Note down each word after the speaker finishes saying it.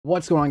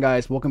What's going on,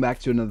 guys? Welcome back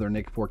to another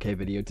Nick 4K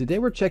video. Today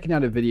we're checking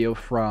out a video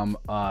from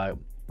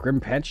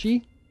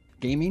Grimpenchi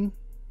Gaming.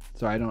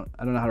 Sorry, I don't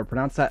know how to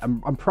pronounce that.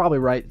 I'm probably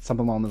right,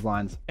 something along those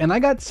lines. And I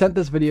got sent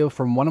this video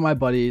from one of my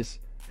buddies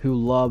who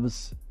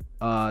loves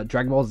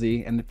Dragon Ball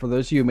Z. And for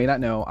those of you who may not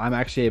know, I'm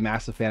actually a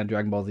massive fan of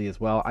Dragon Ball Z as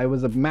well. I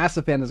was a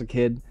massive fan as a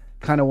kid,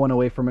 kind of went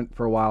away from it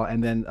for a while,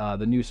 and then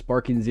the new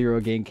Sparking Zero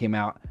game came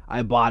out.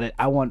 I bought it.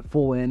 I went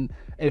full in.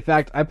 In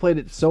fact, I played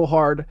it so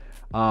hard.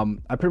 I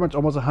pretty much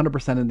almost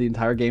 100% in the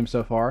entire game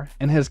so far,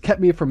 and has kept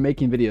me from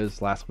making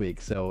videos last week.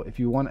 So if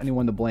you want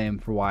anyone to blame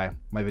for why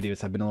my videos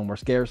have been a little more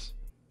scarce,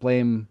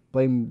 blame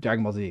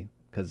Dragon Ball Z,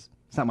 because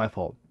it's not my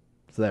fault,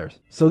 it's theirs.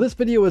 So this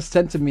video was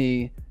sent to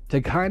me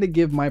to kind of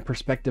give my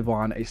perspective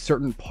on a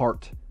certain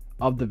part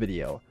of the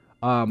video.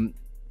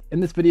 In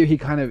this video, he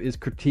kind of is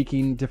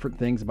critiquing different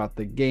things about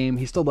the game.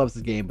 He still loves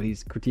the game, but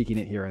he's critiquing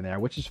it here and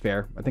there, which is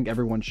fair. I think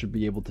everyone should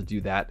be able to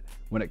do that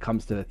when it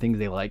comes to the things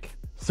they like.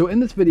 So in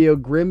this video,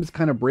 Grim's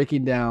kind of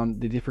breaking down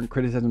the different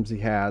criticisms he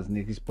has, and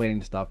he's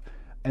explaining stuff.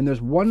 And there's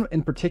one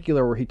in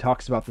particular where he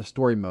talks about the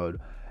story mode.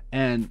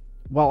 And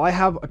while I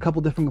have a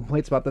couple different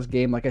complaints about this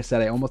game, like I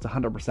said, I almost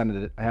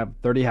 100%ed it. I have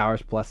 30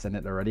 hours plus in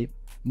it already.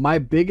 My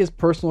biggest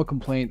personal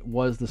complaint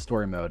was the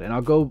story mode, and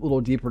I'll go a little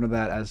deeper into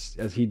that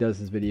as he does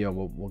his video.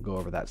 We'll go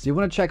over that. So you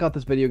want to check out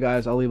this video,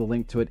 guys. I'll leave a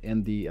link to it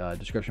in the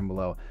description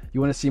below. You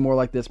want to see more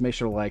like this, make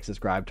sure to like,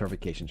 subscribe, turn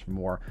notifications for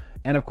more.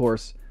 And of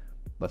course,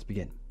 let's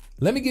begin.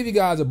 Let me give you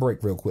guys a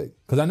break real quick,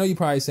 because I know you're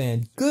probably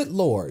saying, good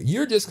Lord,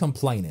 you're just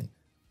complaining.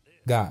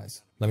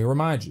 Guys, let me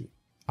remind you,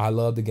 I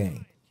love the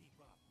game.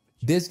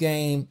 This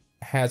game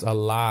has a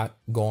lot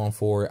going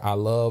for it. I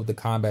love the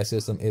combat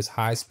system. It's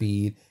high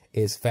speed.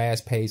 It's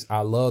fast paced.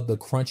 I love the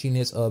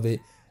crunchiness of it.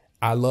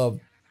 I love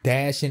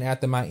dashing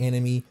after my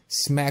enemy,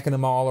 smacking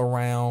them all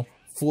around,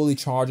 fully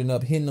charging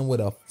up, hitting them with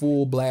a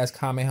full blast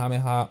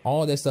Kamehameha.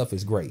 All that stuff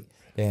is great.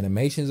 The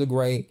animations are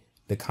great.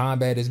 The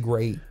combat is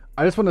great.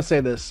 I just want to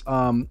say this.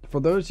 For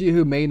those of you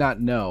who may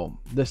not know,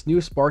 this new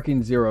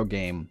Sparking Zero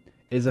game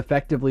is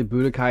effectively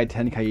Budokai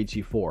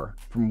Tenkaichi 4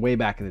 from way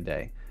back in the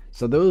day.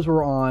 So those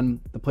were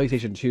on the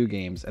PlayStation 2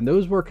 games, and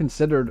those were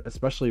considered,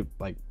 especially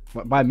like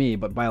by me,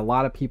 but by a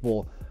lot of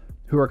people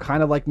who are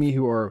kind of like me,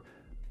 who are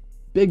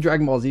big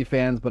Dragon Ball Z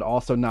fans, but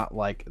also not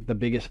like the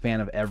biggest fan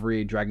of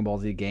every Dragon Ball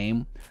Z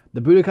game. The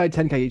Budokai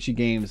Tenkaichi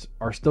games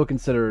are still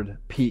considered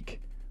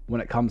peak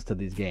when it comes to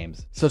these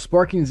games. So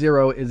Sparking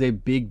Zero is a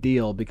big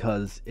deal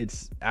because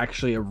it's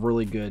actually a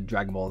really good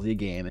Dragon Ball Z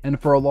game. And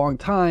for a long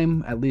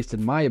time, at least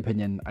in my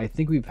opinion, I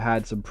think we've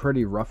had some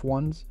pretty rough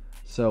ones.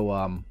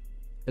 So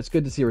it's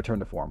good to see a return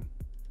to form.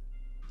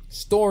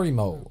 Story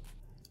mode.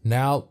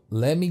 Now,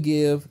 let me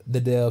give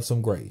the devs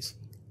some grace.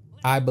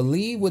 I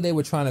believe what they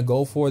were trying to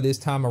go for this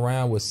time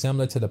around was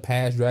similar to the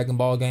past Dragon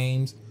Ball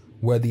games,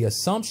 where the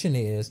assumption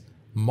is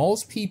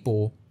most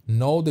people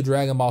know the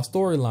Dragon Ball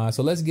storyline,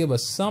 so let's give a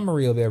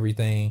summary of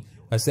everything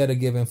instead of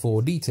giving full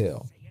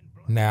detail.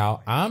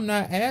 Now, I'm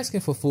not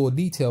asking for full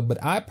detail,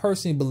 but I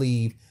personally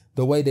believe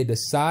the way they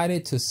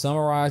decided to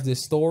summarize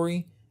this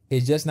story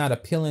is just not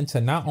appealing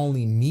to not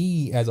only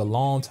me as a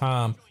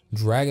longtime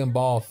Dragon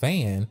Ball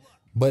fan,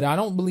 but I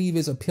don't believe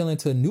it's appealing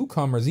to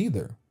newcomers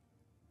either.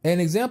 An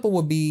example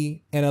would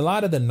be in a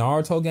lot of the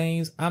Naruto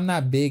games. I'm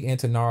not big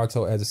into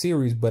Naruto as a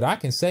series, but I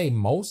can say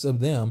most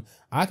of them,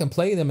 I can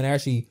play them and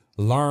actually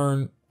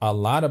learn a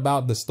lot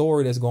about the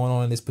story that's going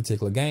on in this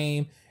particular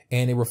game,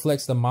 and it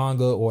reflects the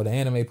manga or the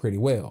anime pretty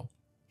well.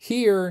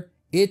 Here,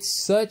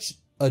 it's such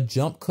a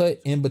jump cut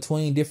in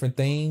between different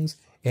things,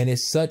 and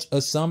it's such a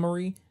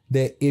summary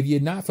that if you're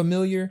not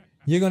familiar,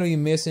 you're going to be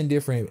missing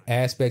different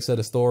aspects of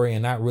the story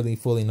and not really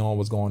fully knowing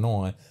what's going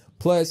on.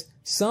 Plus,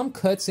 some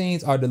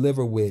cutscenes are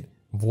delivered with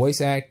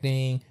voice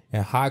acting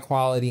and high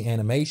quality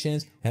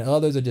animations, and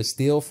others are just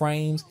still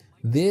frames.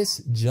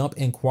 This jump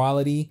in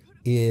quality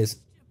is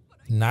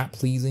not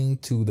pleasing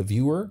to the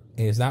viewer,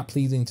 and it's not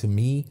pleasing to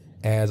me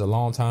as a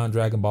longtime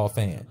Dragon Ball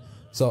fan.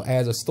 So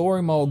as a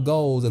story mode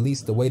goes, at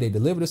least the way they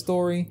deliver the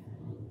story,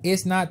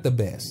 it's not the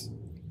best.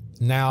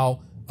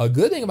 Now, a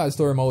good thing about the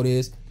story mode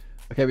is,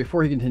 okay,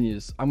 before he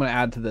continues, I'm going to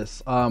add to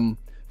this.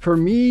 For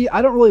me,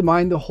 I don't really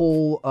mind the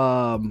whole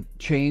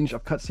change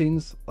of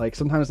cutscenes. Like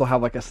sometimes they'll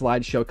have like a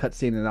slideshow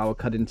cutscene and that will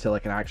cut into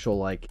like an actual,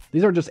 like,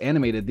 these are just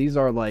animated. These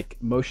are like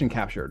motion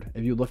captured.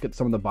 If you look at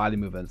some of the body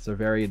movements, they're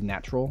very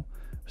natural.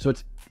 So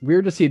it's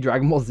weird to see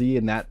Dragon Ball Z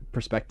in that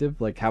perspective,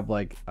 like have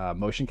like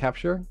motion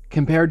capture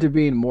compared to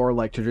being more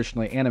like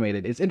traditionally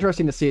animated. It's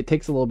interesting to see. It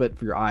takes a little bit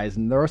for your eyes,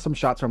 and there are some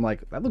shots where I'm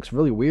like, that looks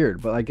really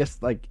weird, but I guess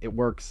like it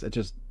works.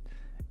 It's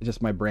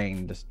just my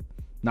brain just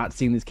not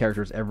seeing these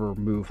characters ever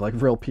move like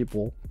real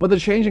people. But the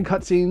change in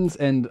cutscenes,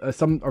 and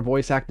some are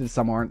voice acted,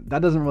 some aren't,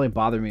 that doesn't really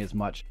bother me as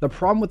much. The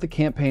problem with the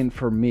campaign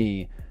for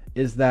me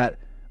is that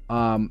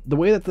the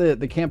way that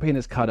the campaign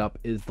is cut up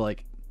is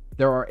like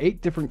there are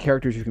 8 different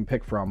characters you can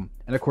pick from,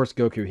 and of course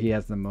Goku, he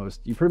has the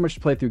most. You pretty much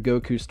play through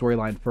Goku's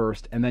storyline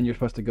first, and then you're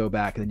supposed to go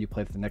back and then you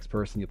play with the next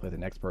person, you play the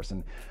next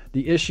person.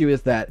 The issue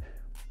is that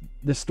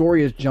the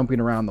story is jumping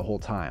around the whole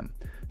time.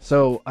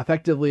 So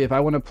effectively, if I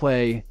want to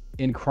play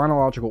in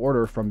chronological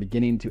order from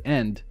beginning to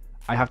end,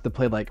 I have to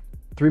play like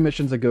 3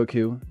 missions of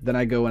Goku, then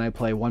I go and I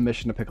play 1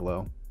 mission of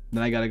Piccolo,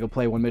 then I gotta go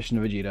play 1 mission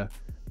of Vegeta,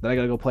 then I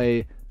gotta go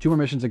play 2 more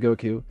missions of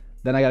Goku,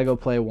 then I gotta go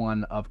play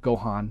 1 of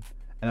Gohan, and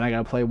then I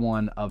gotta play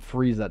 1 of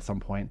Frieza at some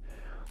point.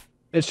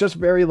 It's just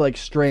very like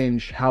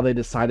strange how they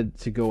decided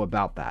to go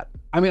about that.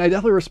 I mean, I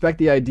definitely respect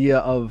the idea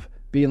of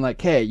being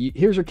like, hey,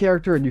 here's your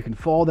character and you can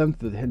follow them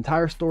through the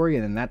entire story,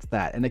 and then that's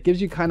that. And it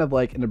gives you kind of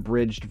like an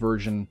abridged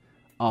version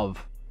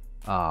of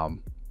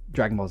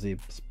Dragon Ball Z.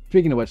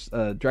 Speaking of which,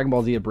 Dragon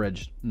Ball Z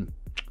Abridged.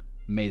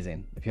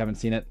 Amazing. If you haven't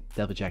seen it,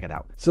 definitely check it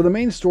out. So the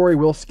main story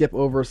will skip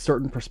over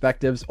certain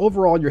perspectives.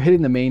 Overall, you're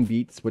hitting the main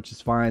beats, which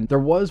is fine. There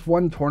was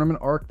one tournament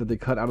arc that they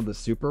cut out of the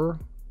Super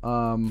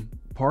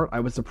part. I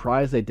was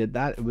surprised they did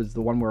that. It was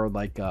the one where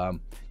like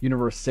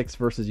Universe 6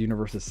 versus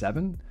Universe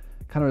 7.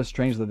 Kind of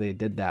strange that they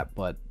did that,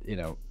 but you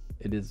know,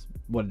 it is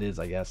what it is,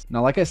 I guess.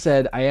 Now, like I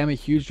said, I am a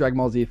huge Dragon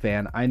Ball Z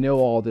fan. I know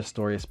all this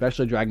story,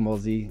 especially Dragon Ball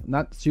Z.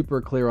 Not super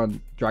clear on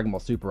Dragon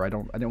Ball Super. I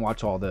didn't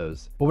watch all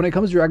those. But when it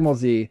comes to Dragon Ball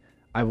Z,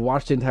 I've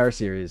watched the entire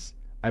series.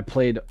 I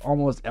played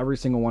almost every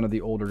single one of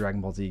the older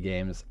Dragon Ball Z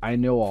games. I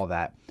know all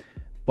that.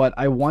 But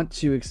I want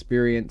to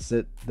experience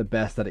it the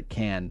best that it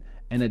can.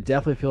 And it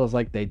definitely feels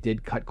like they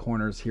did cut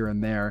corners here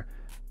and there,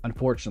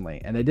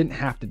 unfortunately. And they didn't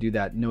have to do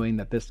that, knowing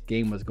that this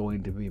game was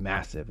going to be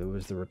massive. It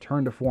was the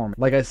return to form.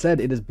 Like I said,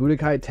 it is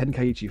Budokai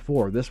Tenkaichi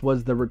 4. This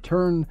was the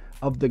return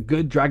of the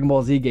good Dragon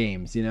Ball Z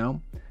games, you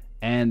know?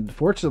 And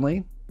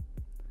fortunately,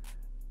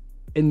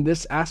 in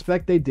this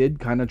aspect, they did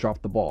kind of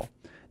drop the ball.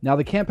 Now,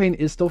 the campaign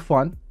is still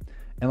fun.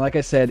 And like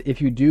I said,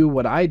 if you do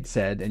what I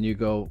said and you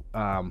go,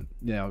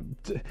 you know,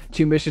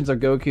 2 missions of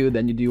Goku,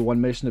 then you do 1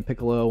 mission of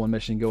Piccolo, 1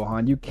 mission of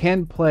Gohan, you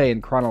can play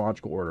in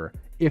chronological order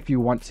if you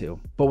want to.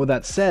 But with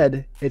that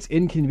said, it's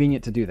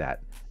inconvenient to do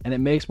that. And it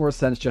makes more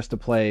sense just to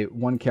play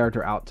one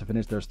character out to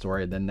finish their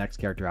story, then next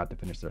character out to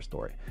finish their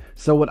story.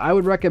 So what I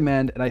would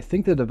recommend, and I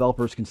think the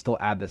developers can still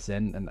add this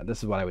in, and this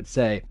is what I would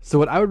say. So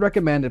what I would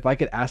recommend, if I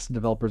could ask the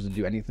developers to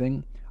do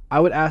anything, I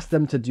would ask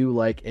them to do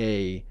like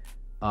a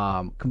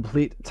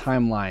complete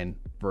timeline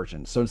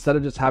version. So instead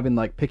of just having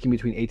like picking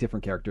between 8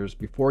 different characters,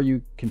 before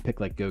you can pick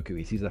like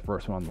Goku, he's the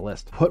first one on the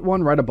list, put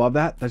one right above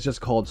that that's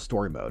just called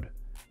story mode.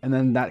 And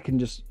then that can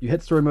just, you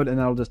hit story mode and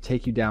that'll just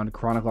take you down to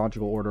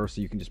chronological order, so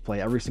you can just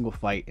play every single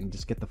fight and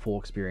just get the full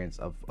experience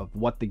of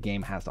what the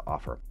game has to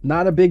offer.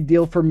 Not a big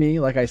deal for me,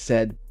 like I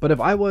said, but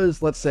if I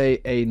was, let's say,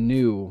 a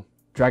new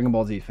Dragon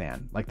Ball Z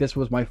fan, like this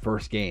was my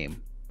first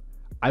game,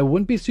 I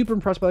wouldn't be super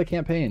impressed by the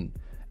campaign.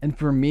 And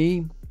for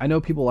me, I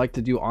know people like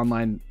to do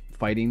online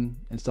fighting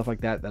and stuff like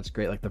that. That's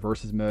great, like the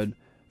versus mode.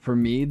 For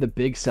me, the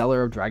big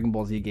seller of Dragon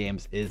Ball Z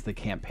games is the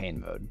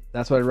campaign mode.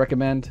 That's what I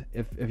recommend.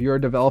 If you're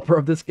a developer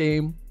of this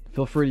game,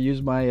 feel free to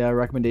use my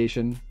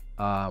recommendation.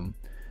 You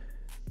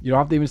don't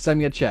have to even send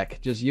me a check.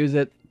 Just use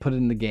it, put it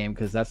in the game,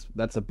 because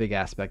that's a big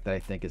aspect that I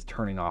think is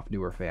turning off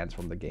newer fans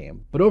from the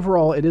game. But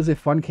overall, it is a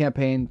fun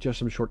campaign, just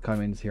some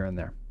shortcomings here and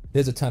there.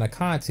 There's a ton of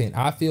content.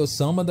 I feel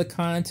some of the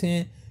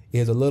content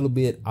is a little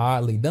bit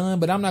oddly done,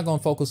 but I'm not going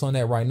to focus on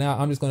that right now.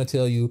 I'm just going to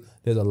tell you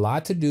there's a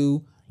lot to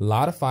do, a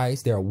lot of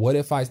fights. There are what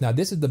if fights. Now,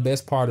 this is the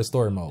best part of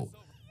story mode.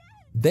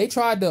 They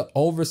tried to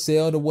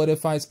oversell the what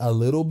if fights a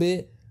little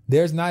bit.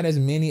 There's not as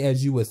many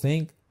as you would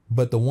think,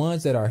 but the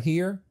ones that are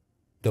here,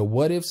 the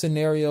what if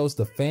scenarios,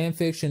 the fan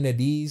fiction that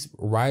these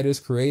writers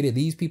created,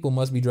 these people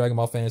must be Dragon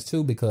Ball fans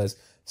too, because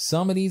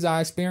some of these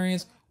I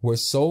experienced were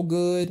so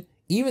good.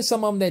 Even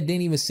some of them that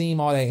didn't even seem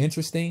all that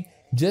interesting.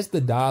 Just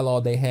the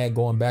dialogue they had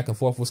going back and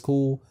forth was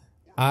cool.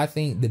 I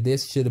think that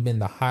this should have been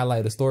the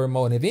highlight of story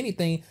mode. And if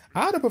anything,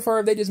 I would have preferred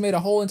if they just made a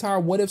whole entire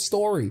what if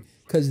story,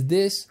 because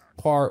this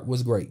part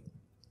was great.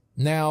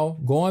 Now,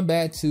 going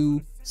back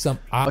to some...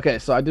 Okay,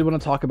 so I did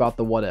want to talk about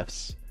the what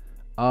ifs.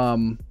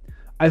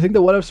 I think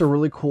the what ifs are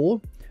really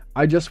cool.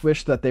 I just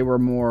wish that they were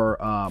more,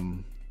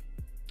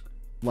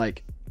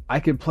 like, I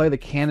could play the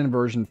canon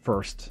version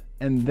first,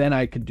 and then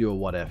I could do a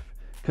what if.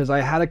 Because I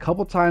had a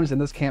couple times in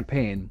this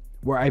campaign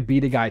where I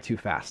beat a guy too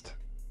fast.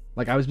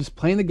 Like, I was just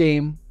playing the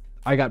game,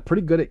 I got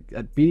pretty good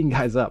at beating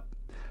guys up,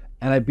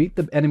 and I beat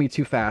the enemy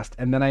too fast,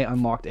 and then I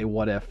unlocked a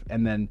what if,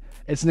 and then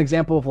it's an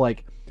example of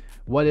like,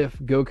 what if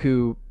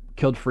Goku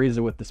killed Frieza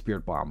with the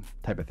Spirit Bomb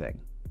type of thing.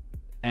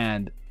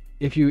 And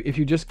if you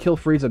just kill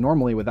Frieza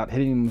normally without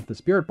hitting him with the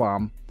Spirit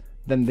Bomb,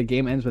 then the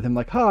game ends with him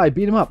like, ha, I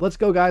beat him up, let's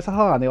go guys,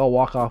 haha, and they all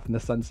walk off in the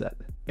sunset.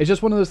 It's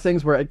just one of those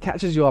things where it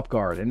catches you off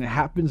guard, and it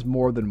happens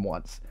more than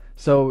once.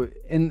 So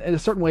in a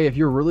certain way, if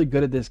you're really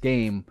good at this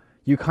game,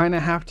 you kind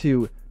of have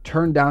to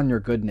turn down your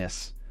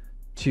goodness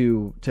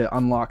to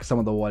unlock some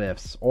of the what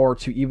ifs, or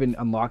to even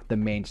unlock the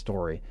main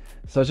story.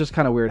 So it's just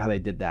kind of weird how they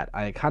did that.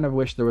 I kind of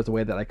wish there was a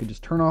way that I could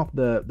just turn off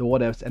the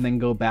what ifs and then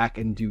go back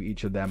and do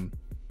each of them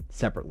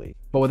separately.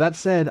 But with that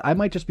said, I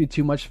might just be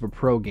too much of a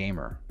pro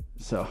gamer.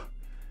 So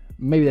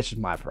maybe that's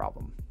just my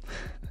problem.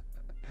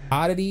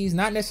 Oddities,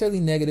 not necessarily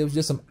negatives,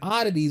 just some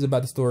oddities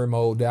about the story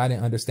mode that I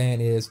didn't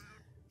understand is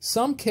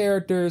some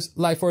characters,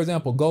 like for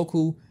example,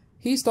 Goku,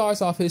 he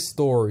starts off his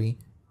story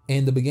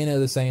in the beginning of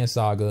the Saiyan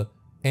saga,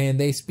 and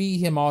they speed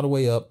him all the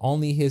way up.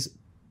 Only his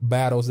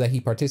battles that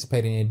he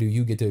participated in do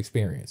you get to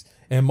experience,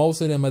 and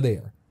most of them are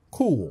there.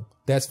 Cool,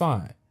 that's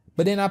fine.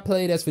 But then I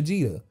played as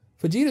Vegeta.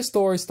 Vegeta's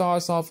story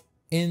starts off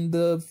in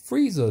the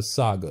Frieza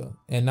saga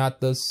and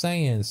not the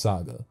Saiyan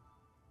saga.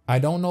 I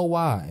don't know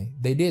why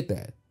they did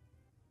that.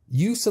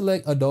 You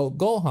select adult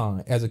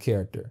Gohan as a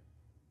character,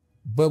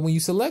 but when you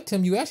select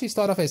him, you actually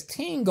start off as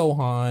Teen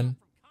Gohan,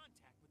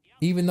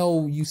 even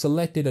though you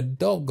selected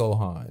adult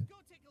Gohan.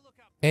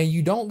 And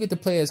you don't get to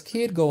play as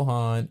Kid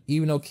Gohan,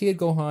 even though Kid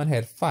Gohan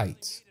had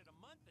fights.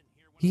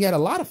 He had a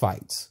lot of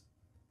fights.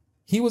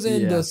 He was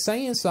in the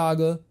Saiyan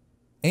saga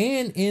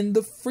and in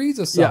the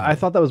Frieza saga. Yeah, I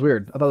thought that was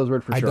weird. I thought it was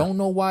weird for sure. I don't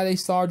know why they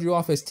started you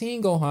off as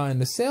Teen Gohan in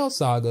the Cell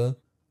saga,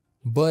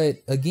 but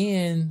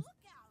again,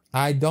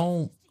 I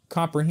don't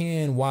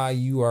comprehend why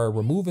you are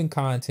removing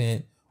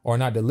content or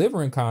not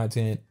delivering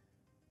content,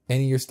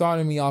 and you're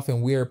starting me off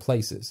in weird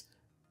places.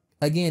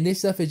 Again, this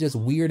stuff is just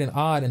weird and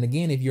odd. And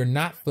again, if you're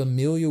not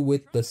familiar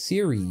with the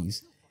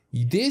series,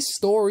 this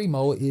story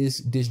mode is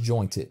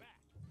disjointed.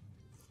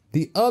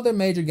 The other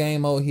major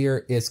game mode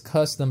here is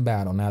custom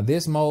battle. Now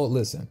this mode,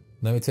 listen,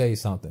 let me tell you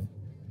something.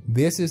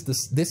 This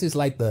is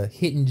like the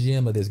hidden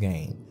gem of this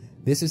game.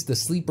 This is the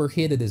sleeper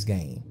hit of this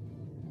game.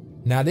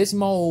 Now this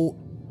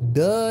mode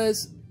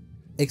does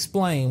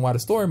explain why the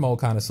story mode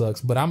kind of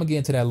sucks, but I'm gonna get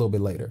into that a little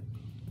bit later.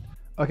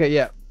 Okay,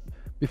 yeah.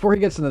 Before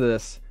he gets into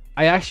this,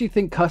 I actually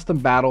think custom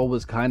battle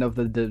was kind of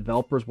the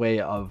developer's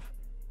way of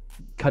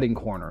cutting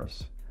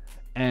corners,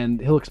 and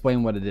he'll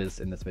explain what it is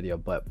in this video.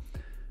 But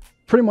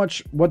pretty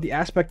much what the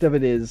aspect of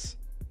it is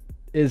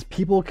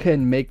people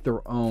can make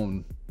their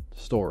own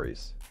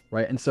stories,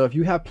 right? And so if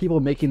you have people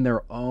making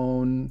their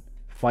own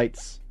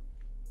fights,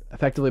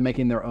 effectively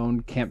making their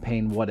own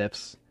campaign what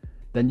ifs,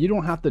 then you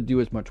don't have to do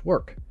as much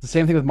work. It's the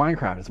same thing with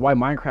Minecraft. It's why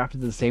Minecraft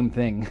is the same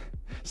thing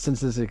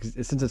since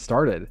it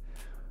started.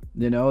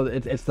 You know,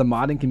 it's the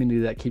modding community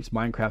that keeps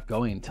Minecraft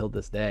going till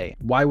this day.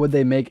 Why would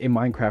they make a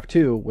Minecraft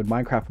 2 when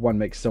Minecraft 1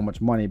 makes so much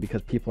money?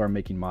 Because people are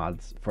making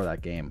mods for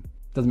that game.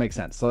 Doesn't make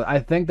sense. So I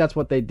think that's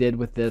what they did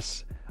with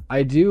this.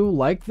 I do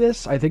like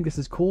this. I think this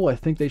is cool. I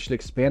think they should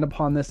expand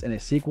upon this in a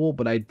sequel,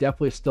 but I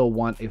definitely still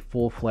want a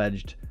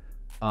full-fledged,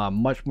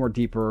 much more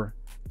deeper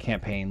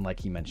campaign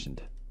like he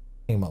mentioned.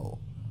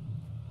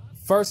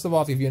 First of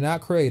all, if you're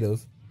not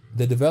creative,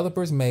 the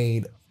developers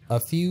made a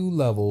few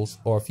levels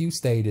or a few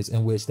stages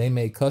in which they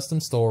made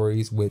custom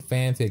stories with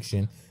fan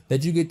fiction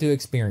that you get to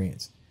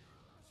experience.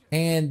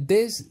 And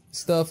this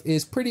stuff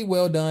is pretty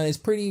well done. It's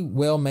pretty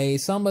well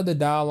made. Some of the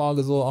dialogue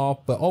is a little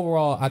off, but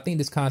overall, I think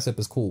this concept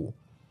is cool.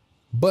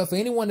 But for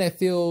anyone that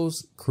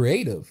feels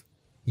creative,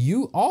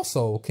 you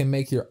also can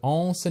make your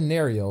own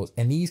scenarios,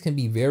 and these can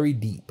be very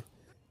deep.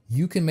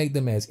 You can make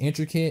them as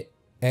intricate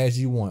as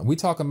you want. We're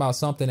talking about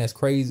something as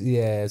crazy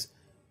as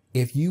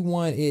if you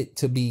want it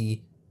to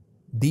be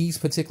these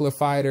particular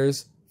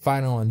fighters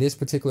fighting on this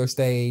particular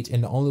stage,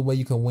 and the only way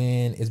you can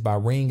win is by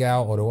ring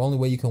out, or the only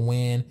way you can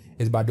win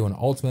is by doing an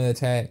ultimate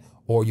attack,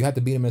 or you have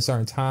to beat them in a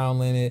certain time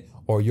limit,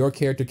 or your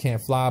character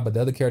can't fly but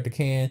the other character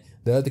can.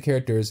 The other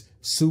character is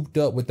souped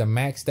up with the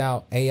maxed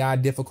out AI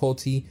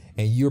difficulty,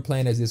 and you're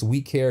playing as this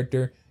weak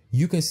character.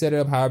 You can set it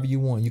up however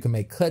you want. You can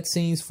make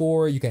cutscenes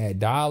for it. You can add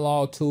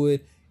dialogue to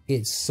it.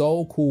 It's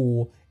so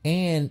cool,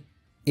 and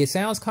it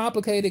sounds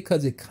complicated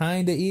because it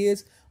kind of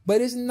is,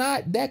 but it's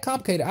not that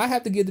complicated. I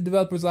have to give the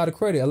developers a lot of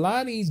credit. A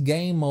lot of these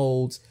game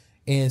modes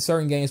in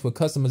certain games with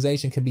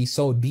customization can be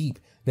so deep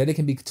that it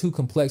can be too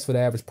complex for the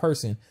average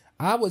person.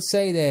 I would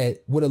say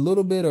that with a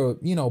little bit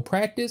of,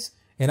 practice,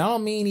 and I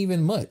don't mean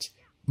even much,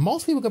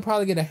 most people could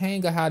probably get a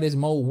hang of how this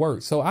mode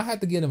works. So I have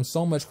to give them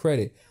so much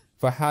credit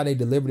for how they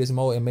delivered this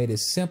mode and made it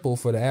simple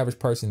for the average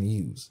person to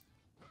use.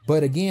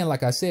 But again,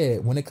 like I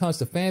said, when it comes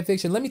to fan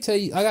fiction, let me tell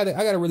you, I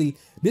gotta really,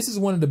 this is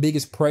one of the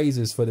biggest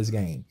praises for this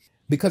game.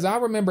 Because I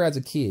remember as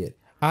a kid,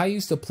 I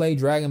used to play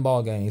Dragon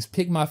Ball games,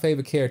 pick my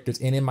favorite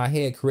characters, and in my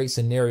head create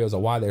scenarios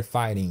of why they're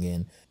fighting.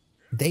 And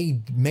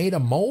they made a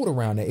mold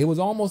around it. It was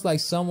almost like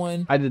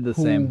someone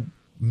who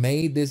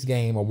made this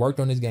game or worked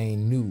on this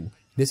game knew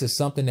this is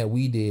something that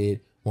we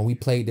did when we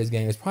played this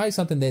game. It's probably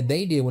something that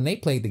they did when they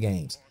played the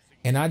games.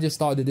 And I just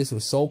thought that this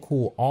was so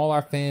cool. All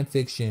our fan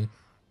fiction,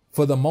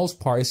 for the most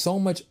part, is so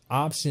much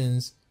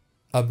options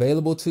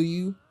available to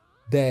you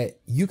that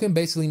you can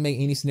basically make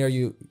any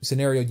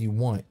scenario you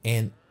want.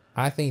 And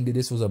I think that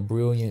this was a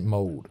brilliant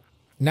mode.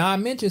 Now, I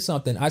mentioned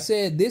something. I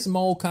said this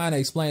mode kind of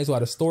explains why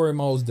the story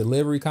mode's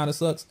delivery kind of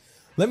sucks.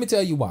 Let me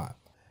tell you why.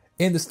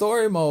 In the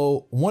story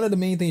mode, one of the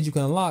main things you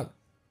can unlock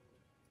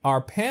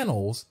are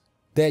panels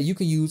that you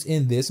can use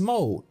in this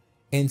mode,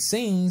 and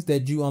scenes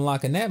that you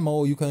unlock in that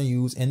mode you can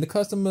use in the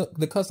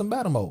custom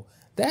battle mode.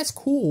 That's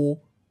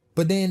cool,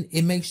 but then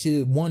it makes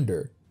you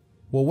wonder,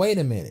 well, wait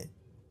a minute.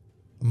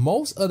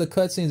 Most of the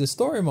cutscenes in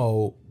story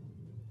mode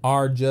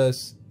are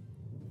just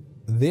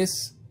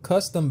this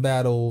custom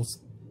battles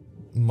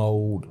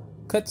mode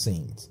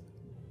cutscenes,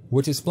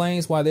 which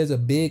explains why there's a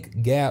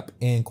big gap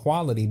in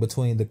quality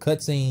between the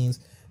cutscenes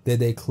that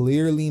they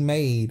clearly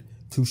made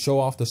to show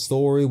off the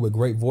story with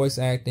great voice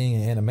acting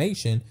and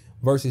animation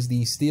versus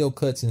these still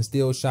cuts and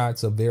still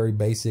shots of very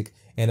basic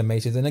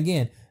animations. And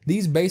again,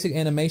 these basic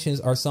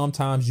animations are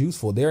sometimes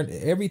useful.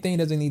 Everything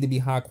doesn't need to be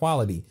high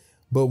quality.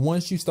 But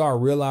once you start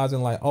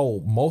realizing like,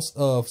 oh, most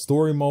of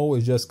story mode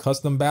is just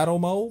custom battle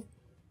mode,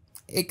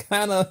 it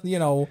kind of, you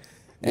know,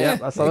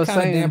 that's what I was it kind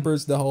of saying.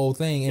 dampers the whole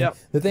thing. And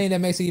the thing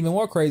that makes it even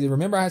more crazy,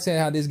 remember I said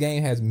how this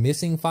game has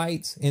missing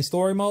fights in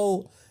story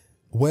mode?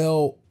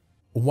 Well,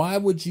 why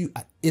would you?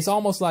 It's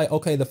almost like,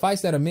 okay, the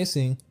fights that are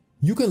missing,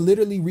 you can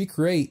literally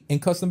recreate in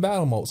custom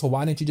battle mode. So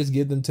why didn't you just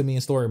give them to me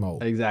in story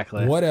mode?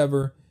 Exactly.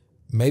 Whatever.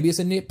 Maybe it's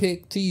a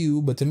nitpick to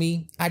you, but to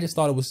me, I just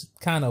thought it was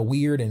kind of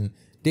weird and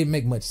didn't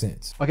make much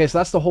sense. Okay, so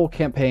that's the whole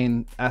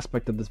campaign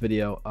aspect of this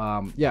video.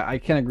 Yeah, I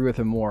can't agree with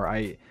him more.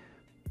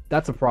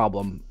 That's a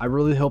problem. I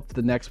really hope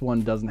the next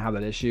one doesn't have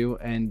that issue.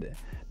 And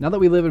now that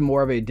we live in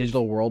more of a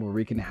digital world where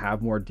we can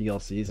have more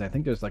DLCs, I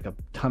think there's like a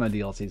ton of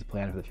DLCs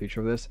planned for the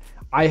future of this.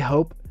 I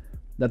hope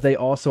that they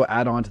also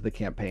add on to the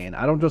campaign.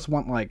 I don't just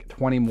want like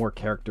 20 more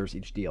characters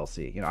each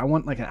DLC. You know, I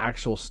want like an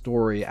actual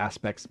story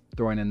aspects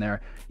thrown in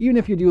there. Even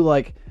if you do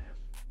like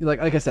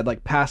I said,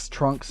 like past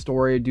Trunk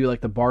story, do like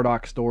the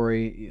Bardock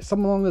story,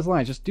 something along those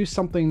lines. Just do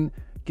something.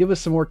 Give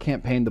us some more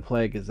campaign to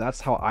play, because that's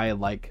how I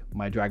like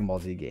my Dragon Ball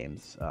Z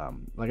games.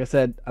 Like I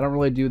said, I don't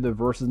really do the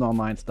versus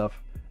online stuff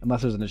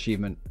unless there's an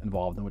achievement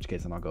involved, in which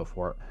case then I'll go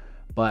for it.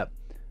 But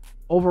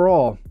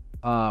overall,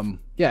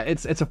 yeah,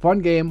 it's a fun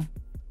game.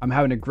 I'm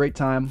having a great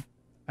time.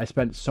 I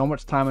spent so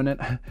much time in it.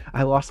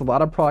 I lost a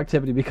lot of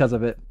productivity because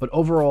of it. But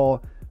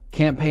overall,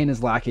 campaign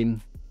is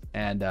lacking,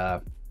 and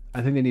I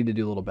think they need to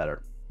do a little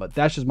better. But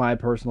that's just my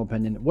personal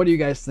opinion. What do you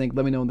guys think?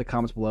 Let me know in the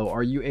comments below.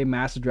 Are you a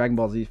massive Dragon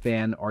Ball Z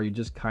fan? Are you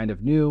just kind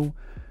of new?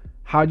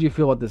 How do you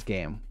feel about this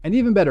game? And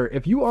even better,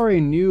 if you are a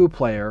new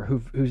player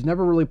who's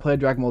never really played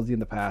Dragon Ball Z in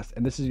the past,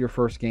 and this is your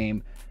first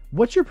game,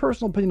 what's your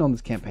personal opinion on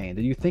this campaign?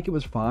 Did you think it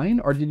was fine,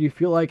 or did you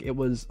feel like it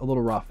was a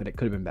little rough and it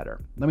could have been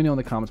better? Let me know in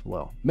the comments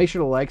below. Make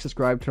sure to like,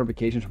 subscribe, turn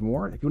notifications for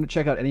more. If you want to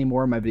check out any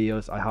more of my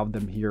videos, I have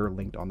them here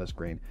linked on the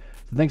screen.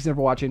 So thanks again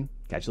for watching.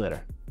 Catch you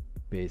later.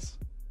 Peace.